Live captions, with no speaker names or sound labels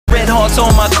hearts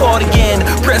on my cardigan.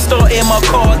 Presto in my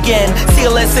car again.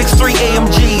 CLS 63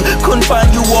 AMG. Couldn't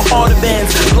find you a harder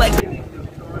Benz. Black.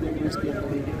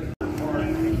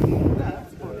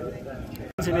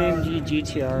 It's an AMG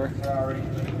GTR.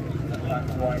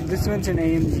 This one's an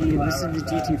AMG, and this is the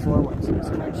GT4 one, so this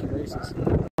one actually races.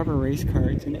 Proper race car.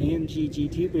 It's an AMG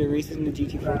GT, but it races in the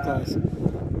GT4 class.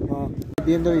 Wow.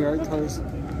 BMW art cars.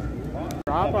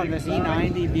 Drop on this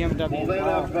E90 BMW.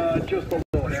 Wow.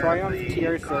 Triumph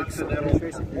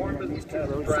TR6. These two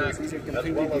road races are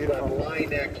completely beautiful.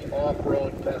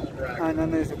 And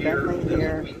then there's a Bentley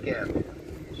here.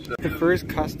 The first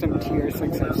custom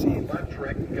TR6 I've seen.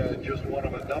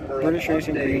 British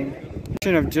Racing Green.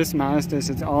 Of just Mazdas,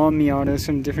 it's all Miatas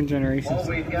from different generations.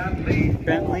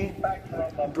 Bentley.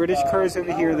 British cars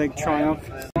over here like Triumph.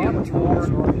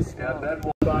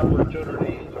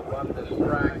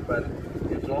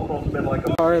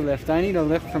 Car lift. I need a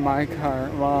lift for my car.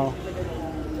 Wow.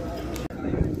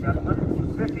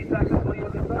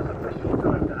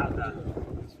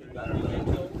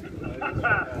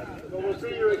 We'll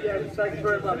see you again. Thanks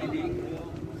very much.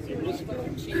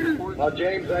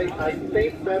 James, I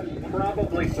think that's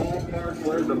probably ballpark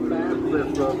where the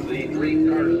fastest of the three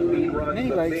car speed runs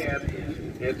have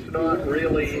been. It's not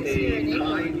really a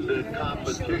timed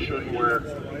competition where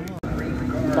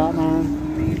Batman.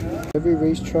 Every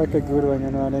racetrack I go to, I'm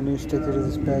gonna add a new sticker to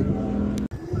this bag.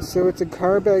 So it's a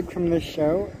car bag from this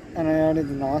show, and I added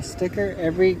the NOS sticker.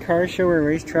 Every car show or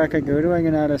racetrack I go to, I'm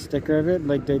gonna add a sticker of it,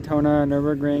 like Daytona,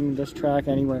 Nürburgring, this track,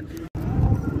 anywhere.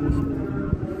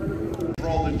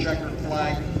 the checkered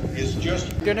flag is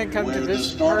just gonna come to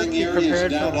this park, be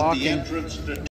prepared for walking.